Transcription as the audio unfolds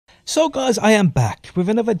So guys, I am back with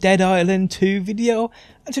another Dead Island 2 video,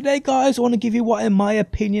 and today guys I want to give you what in my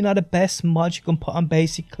opinion are the best mods you can put on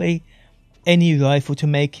basically any rifle to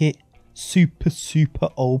make it super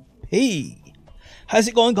OP. How's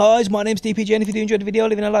it going guys? My name's DPJ, and if you do enjoy the video,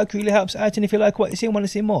 leaving a like really helps out, and if you like what you see and want to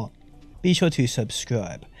see more, be sure to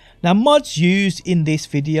subscribe. Now, mods used in this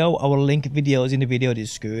video, I will link videos in the video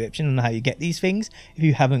description on how you get these things if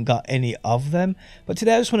you haven't got any of them. But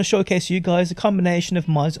today I just want to showcase you guys the combination of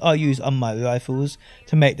mods I use on my rifles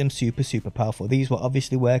to make them super powerful. These will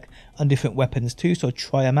obviously work on different weapons too, so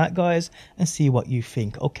try them out guys and see what you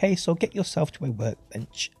think. Okay, so get yourself to a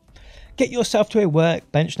workbench. Get yourself to a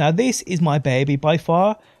workbench. Now this is my baby by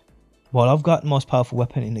far. Well, I've got the most powerful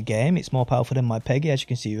weapon in the game. It's more powerful than my Peggy, as you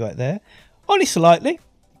can see right there. Only slightly,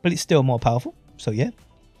 but it's still more powerful. So yeah,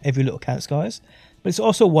 every little counts guys. But it's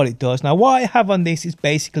also what it does. Now what I have on this is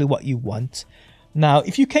basically what you want. Now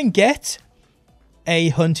if you can get a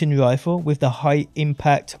hunting rifle with the high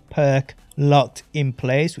impact perk locked in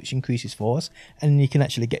place, which increases force, and you can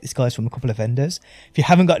actually get this guys from a couple of vendors. If you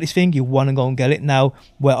haven't got this thing, you want to go and get it. Now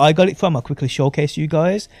where I got it from, I'll quickly showcase you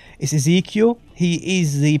guys. It's Ezekiel. He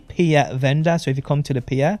is the pier vendor. So if you come to the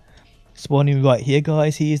pier, spawning right here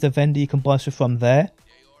guys, he is the vendor. You can buy stuff from there.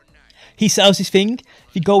 He sells this thing.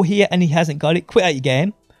 If you go here and he hasn't got it, quit out your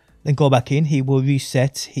game, then go back in. He will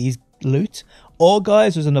reset his loot. Or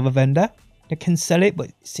guys, there's another vendor that can sell it, but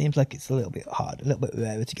it seems like it's a little bit hard, a little bit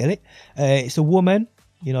rarer to get it. It's a woman,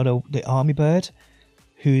 you know, the army bird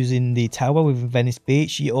who's in the tower with Venice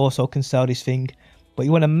Beach. She also can sell this thing, but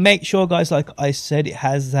you want to make sure guys, like I said, it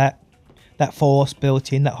has that force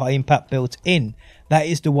built in, that high impact built in. That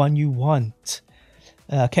is the one you want.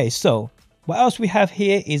 Okay, so what else we have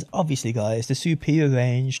here is obviously guys the superior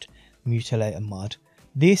ranged mutilator mod.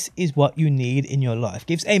 This is what you need in your life.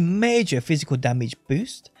 Gives a major physical damage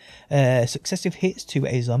boost. Successive hits to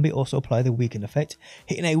a zombie also apply the weaken effect.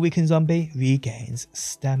 Hitting a weakened zombie regains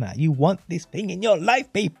stamina. You want this thing in your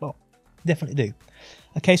life, people. Definitely do.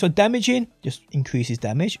 Okay, so Damagind just increases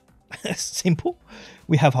damage. Simple.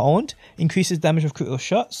 We have Horned. Increases damage of critical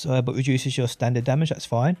shots, but reduces your standard damage. That's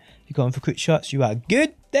fine. If you're going for crit shots, you are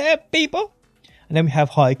good there, people. And then we have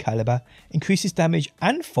High Caliber. Increases damage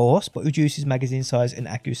and force, but reduces magazine size and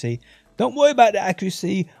accuracy. Don't worry about the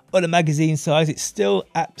accuracy or the magazine size. It's still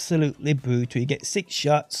absolutely brutal. You get 6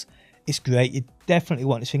 shots. It's great. You definitely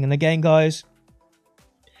want this thing. And again, guys,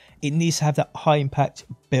 it needs to have that high impact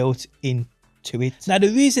built into it. Now, the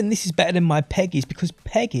reason this is better than my Peggy is because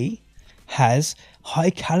Peggy has High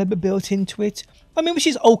Caliber built into it. I mean, which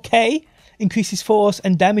is okay. Increases force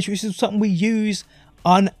and damage, which is something we use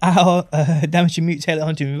on our Damagind mutilator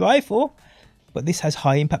hunting rifle, but this has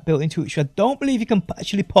high impact built into it, which I don't believe you can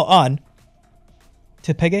actually put on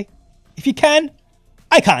to Peggy. If you can,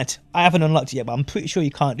 I can't. I haven't unlocked it yet, but I'm pretty sure you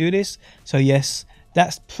can't do this. So yes,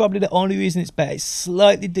 that's probably the only reason it's better. It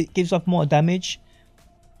slightly gives off more damage,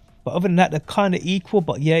 but other than that, they're kind of equal.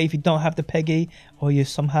 But yeah, if you don't have the Peggy, or you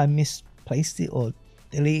somehow misplaced it or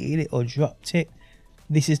deleted it or dropped it,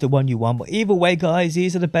 this is the one you want. But either way guys,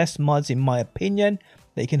 these are the best mods in my opinion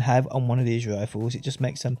that you can have on one of these rifles. It just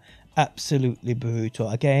makes them absolutely brutal.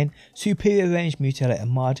 Again, superior range mutilator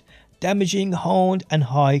mod, damaging, honed and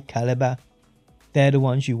high caliber. They're the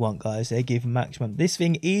ones you want guys. They give maximum. This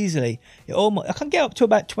thing easily, I can get up to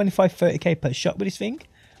about 25-30k per shot with this thing.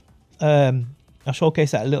 I'll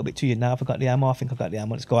showcase that a little bit to you now. If I got the ammo, I think I got the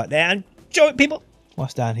ammo. Let's go out there and show it, people.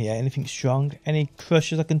 What's down here? Anything strong? Any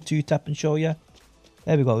crushers I can 2-tap and show you?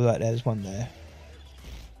 There we go, right there, there's one there.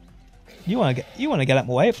 You wanna get out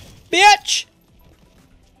my way, bitch!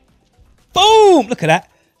 Boom! Look at that.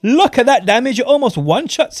 Look at that damage. It almost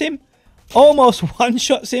one-shots him. Almost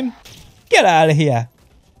one-shots him. Get out of here.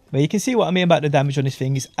 But you can see what I mean about the damage on this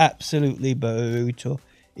thing. It's absolutely brutal.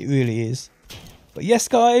 It really is. But yes,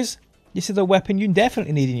 guys, this is a weapon you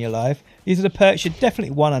definitely need in your life. These are the perks you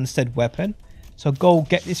definitely want on said weapon. So go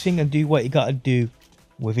get this thing and do what you gotta do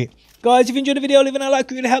with it. Guys, if you enjoyed the video, leaving a like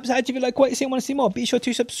really helps out. If you like what you see and want to see more, be sure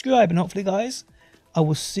to subscribe. And hopefully, guys, I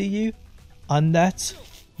will see you on that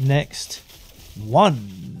next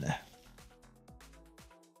one.